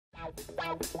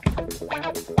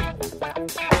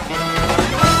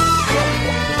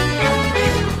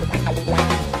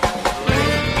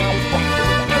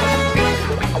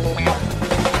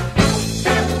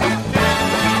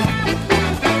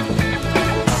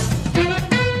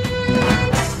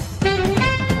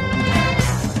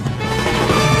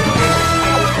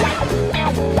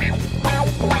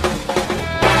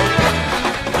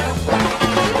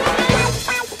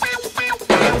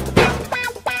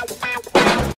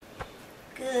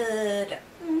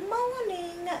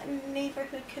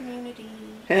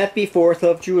Happy 4th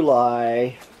of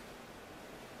July.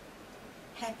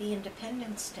 Happy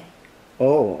Independence Day.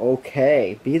 Oh,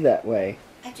 okay. Be that way.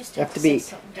 I just have to say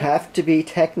something different. Have to be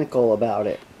technical about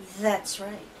it. That's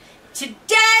right.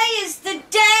 Today is the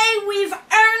day we've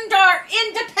earned our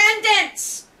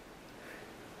independence!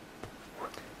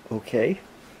 Okay.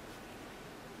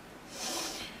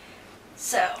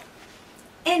 So,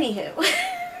 anywho.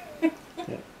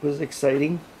 That was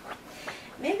exciting.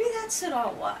 Maybe that's what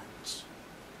I'll watch.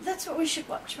 That's what we should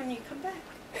watch when you come back.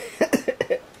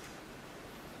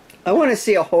 I want to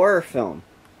see a horror film.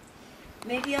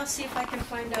 Maybe I'll see if I can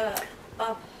find a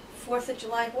 4th of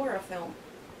July horror film.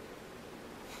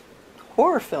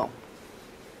 Horror film.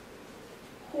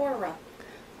 Horror.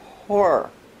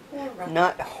 Horror. Horror.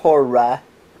 Not horror.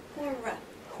 Horror.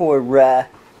 Horror.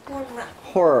 Horror.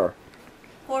 Horror.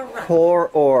 Horror.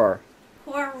 Horror.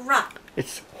 Horror.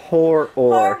 It's horror.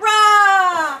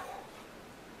 Horror!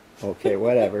 Okay,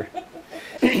 whatever.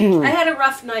 I had a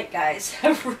rough night, guys.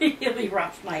 A really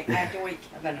rough night. I had to wake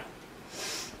Kevin up.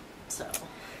 So.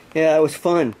 Yeah, it was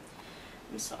fun.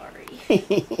 I'm sorry.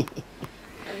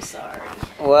 I'm sorry.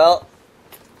 Well,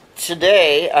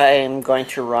 today I am going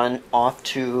to run off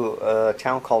to a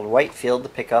town called Whitefield to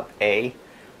pick up a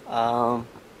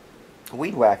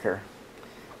weed whacker.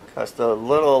 Because the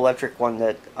little electric one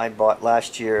that I bought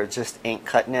last year just ain't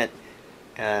cutting it.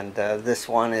 And this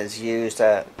one is used,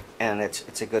 and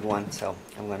it's a good one, so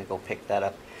I'm going to go pick that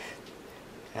up.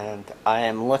 And I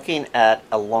am looking at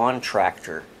a lawn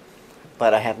tractor,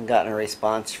 but I haven't gotten a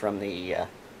response from the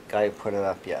guy who put it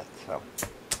up yet. So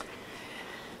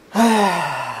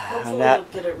hopefully you'll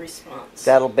get a response.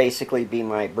 That'll basically be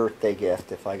my birthday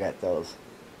gift if I got those.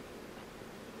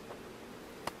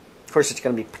 Of course, it's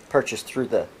going to be purchased through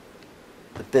the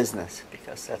business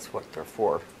because that's what they're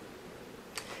for.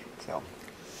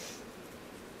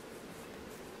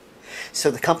 So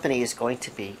the company is going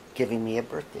to be giving me a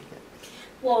birthday gift.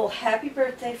 Well, happy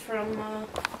birthday from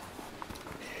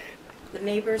the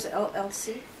Neighbors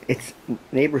LLC. It's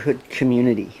Neighborhood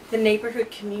Community. The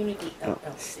Neighborhood Community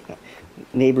LLC. Oh,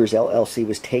 Neighbors LLC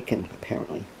was taken,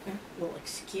 apparently. Well,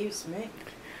 excuse me.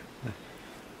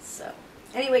 So,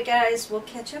 anyway, guys, we'll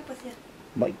catch up with you.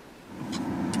 Bye.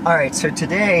 Alright, so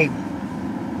today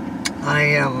I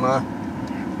am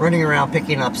running around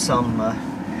picking up some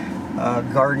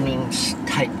gardening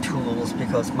type tools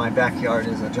because my backyard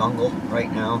is a jungle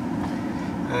right now.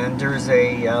 And there's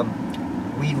a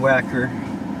weed whacker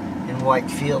in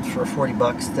Whitefield for 40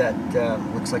 bucks that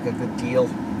looks like a good deal.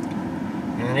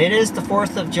 And it is the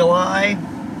 4th of July,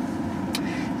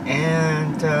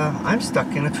 and I'm stuck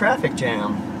in a traffic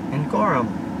jam in Gorham.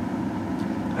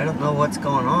 I don't know what's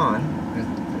going on.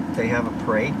 If they have a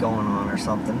parade going on or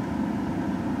something.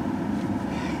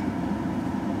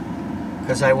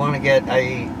 Because I want to get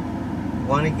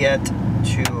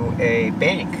to a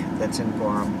bank that's in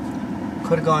Gorham.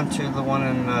 Could have gone to the one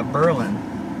in Berlin,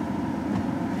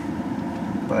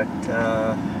 but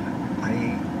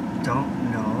I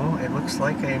don't know. It looks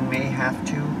like I may have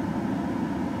to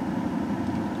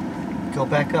go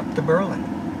back up to Berlin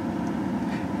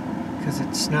because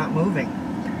it's not moving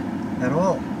at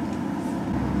all.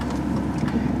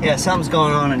 Yeah, something's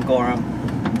going on in Gorham.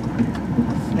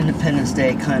 Independence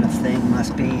Day kind of thing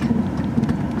must be.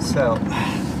 So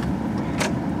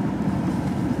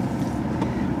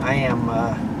I am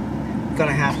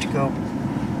gonna have to go.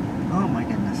 Oh my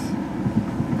goodness,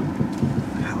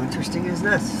 how interesting is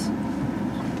this?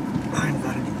 I'm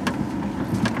gonna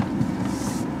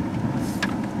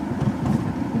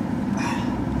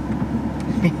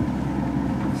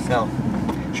so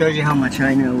shows you how much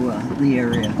I know the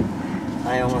area.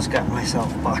 I almost got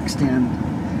myself boxed in,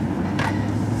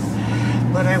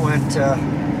 but I went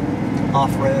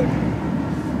off-road.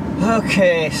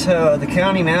 Okay, so the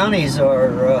county mounties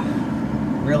are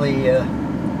really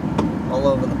all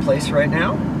over the place right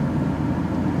now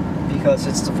because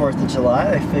it's the 4th of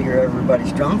July. I figure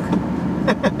everybody's drunk.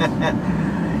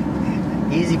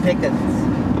 Easy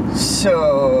pickings.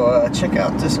 So check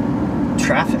out this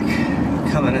traffic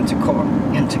coming into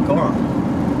Gorham.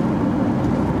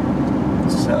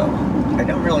 So I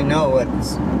don't really know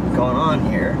what's going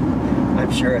on here.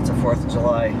 I'm sure it's a 4th of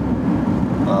July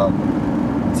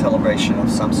celebration of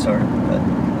some sort. But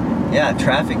yeah,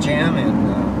 traffic jam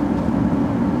in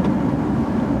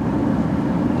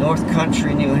North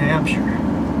Country, New Hampshire.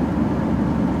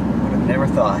 Would have never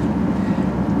thought.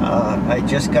 I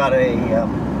just got a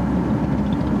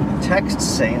text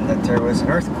saying that there was an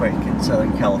earthquake in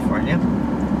Southern California.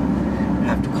 I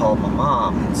have to call my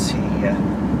mom and see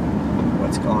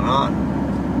what's going on.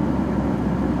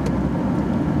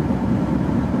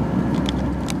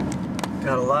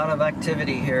 Got a lot of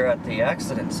activity here at the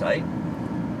accident site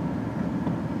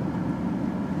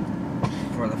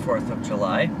for the 4th of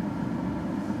July.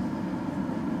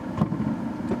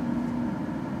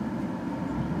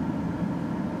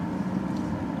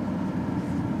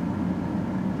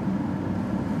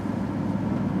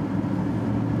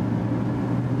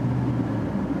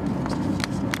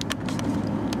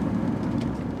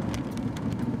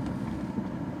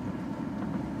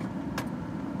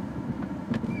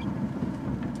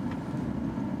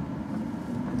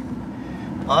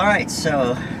 Alright,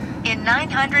 so... In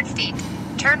 900 feet,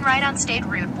 turn right on State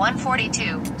Route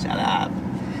 142. Shut up.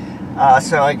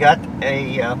 So I got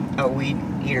a weed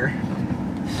eater.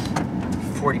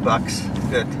 40 bucks.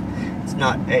 Good. It's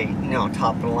not a,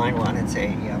 top of the line one. It's a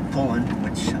pull-in,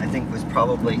 which I think was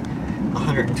probably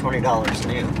 $120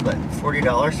 new, but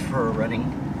 $40 for a running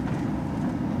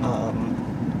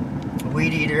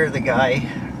weed eater. The guy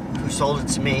who sold it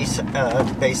to me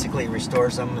basically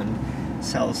restores them and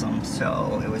sells them,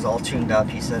 so it was all tuned up.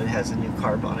 He said it has a new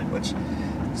carb on it, which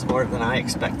is more than I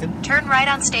expected. Turn right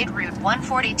on State Route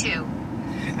 142.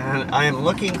 And I am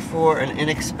looking for an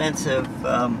inexpensive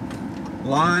riding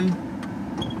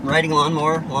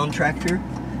lawnmower, lawn tractor.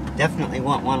 Definitely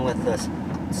want one with a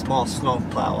small snow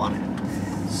plow on it.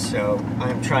 So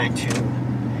I'm trying to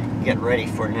get ready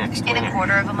for next winter. In a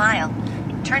quarter of a mile,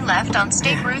 turn left on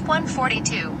State Route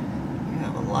 142. You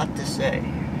have a lot to say.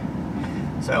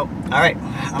 So, alright,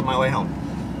 on my way home.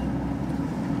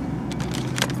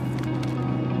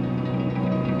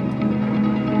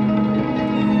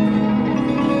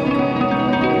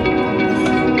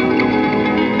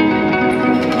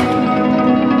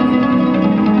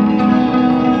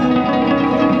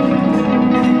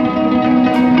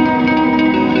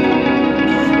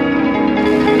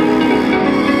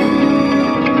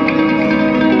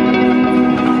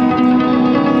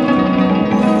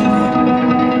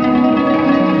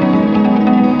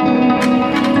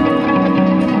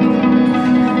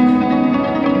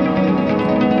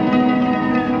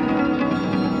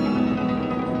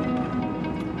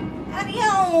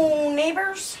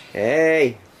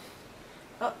 Hey!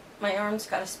 Oh, my arm's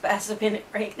got a spasm in it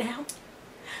right now.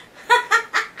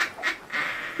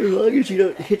 As long as you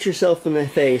don't hit yourself in the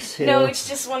face. No, it's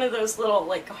just one of those little,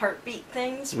 like, heartbeat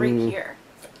things right here.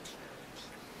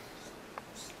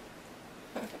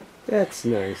 That's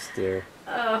nice, dear.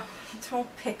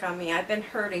 Don't pick on me. I've been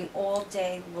hurting all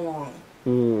day long.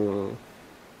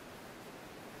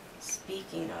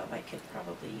 Speaking of, I could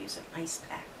probably use an ice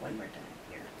pack when we're done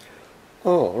here.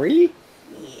 Oh, really?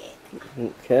 Yeah.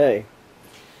 Okay.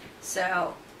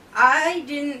 So, I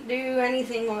didn't do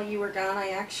anything while you were gone. I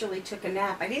actually took a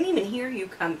nap. I didn't even hear you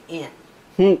come in.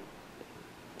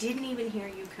 Didn't even hear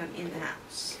you come in the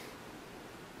house.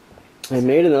 I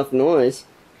made enough noise.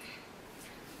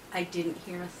 I didn't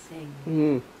hear a thing.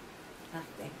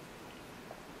 Nothing.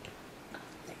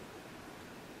 Nothing.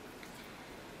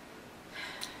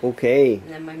 Okay. And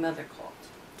then my mother called.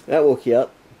 That woke you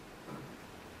up.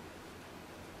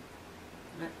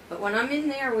 But when I'm in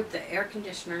there with the air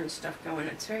conditioner and stuff going,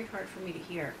 it's very hard for me to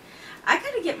hear. I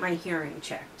gotta get my hearing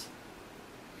checked.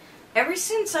 Ever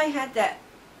since I had that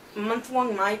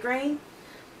month-long migraine,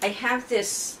 I have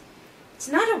this, it's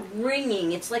not a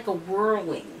ringing, it's like a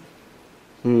whirling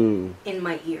in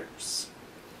my ears.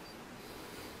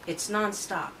 It's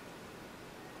non-stop.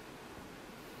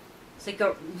 It's like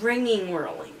a ringing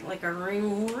whirling, like a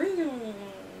ring.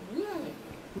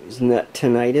 Isn't that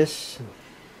tinnitus?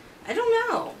 I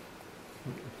don't know.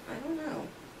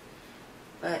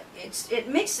 But it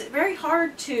makes it very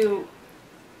hard to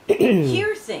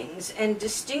hear things and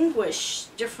distinguish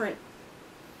different...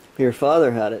 Your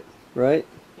father had it, right?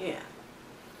 Yeah.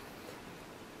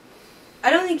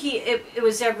 I don't think it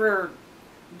was ever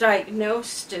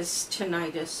diagnosed as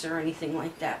tinnitus or anything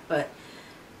like that, but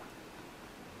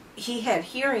he had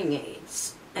hearing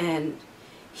aids, and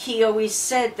he always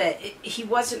said that he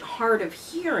wasn't hard of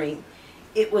hearing.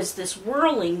 It was this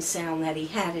whirling sound that he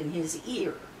had in his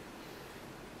ear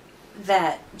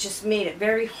that just made it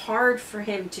very hard for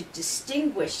him to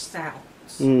distinguish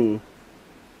sounds.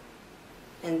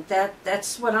 And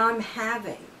that's what I'm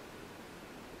having.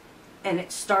 And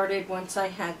it started once I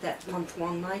had that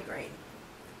month-long migraine.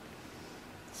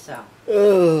 So.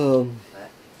 But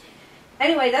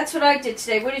anyway, that's what I did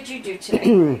today. What did you do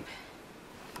today?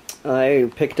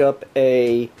 I picked up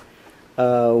a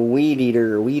weed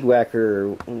eater, weed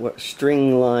whacker,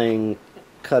 string line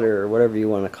cutter, whatever you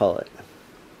want to call it.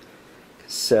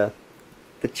 It's the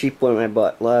cheap one I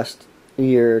bought last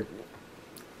year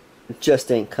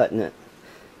just ain't cutting it.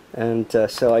 And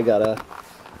so I got a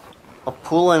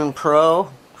Pull-In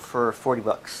Pro for 40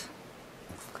 bucks.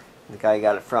 The guy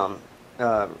got it from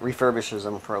refurbishes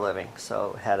them for a living,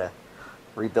 so it had a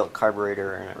rebuilt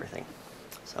carburetor and everything.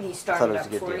 So And he started up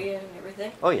for you and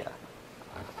everything? Oh yeah.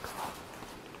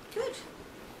 Good.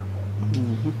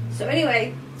 So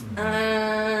anyway,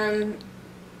 I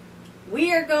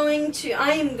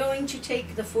am going to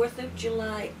take the 4th of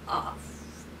July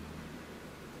off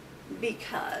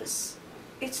because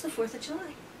it's the 4th of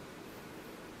July.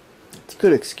 It's a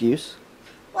good excuse.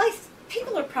 Well,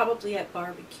 people are probably at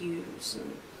barbecues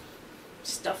and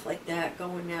stuff like that,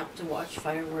 going out to watch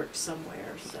fireworks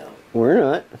somewhere, so. We're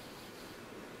not.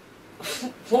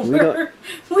 Well,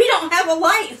 we don't have a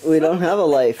life. We don't have a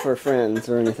life or friends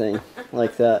or anything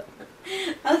like that.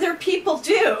 Other people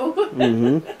do.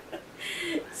 Mm-hmm.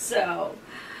 So,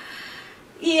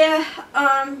 yeah,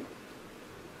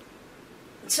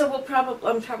 so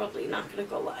I'm probably not going to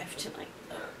go live tonight.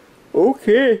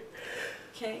 Okay.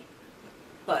 Okay.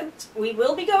 But we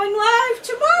will be going live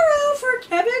tomorrow for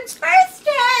Kevin's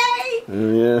birthday.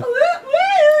 Yeah. Woo,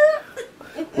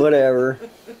 woo. Whatever.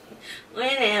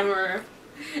 Whatever.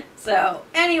 So,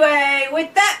 anyway,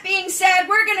 with that being said,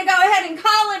 we're going to go ahead and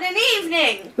call it an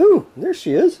evening. Ooh, there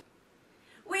she is.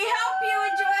 We hope you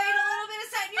enjoyed a little bit of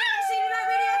something you've never seen in our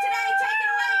video today. Take it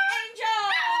away, Angel!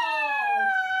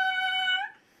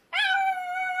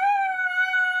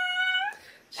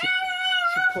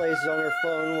 She plays on her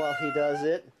phone while he does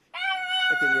it.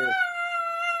 Look at you.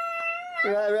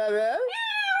 Rah, rah, rah.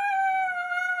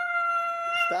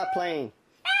 Stop playing.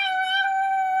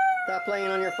 Stop playing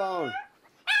on your phone.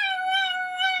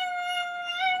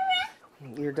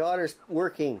 Your daughter's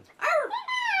working. I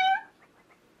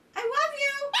love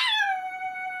you.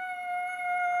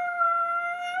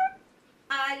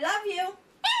 I love you.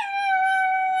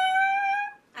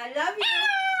 I love you.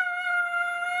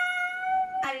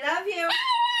 I love you.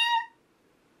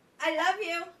 I love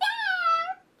you.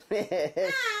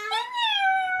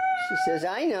 She says,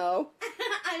 I know.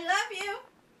 I love you.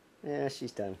 Yeah,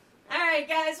 she's done. All right,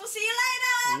 guys. We'll see you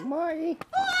later. Bye.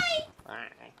 Bye.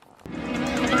 Bye.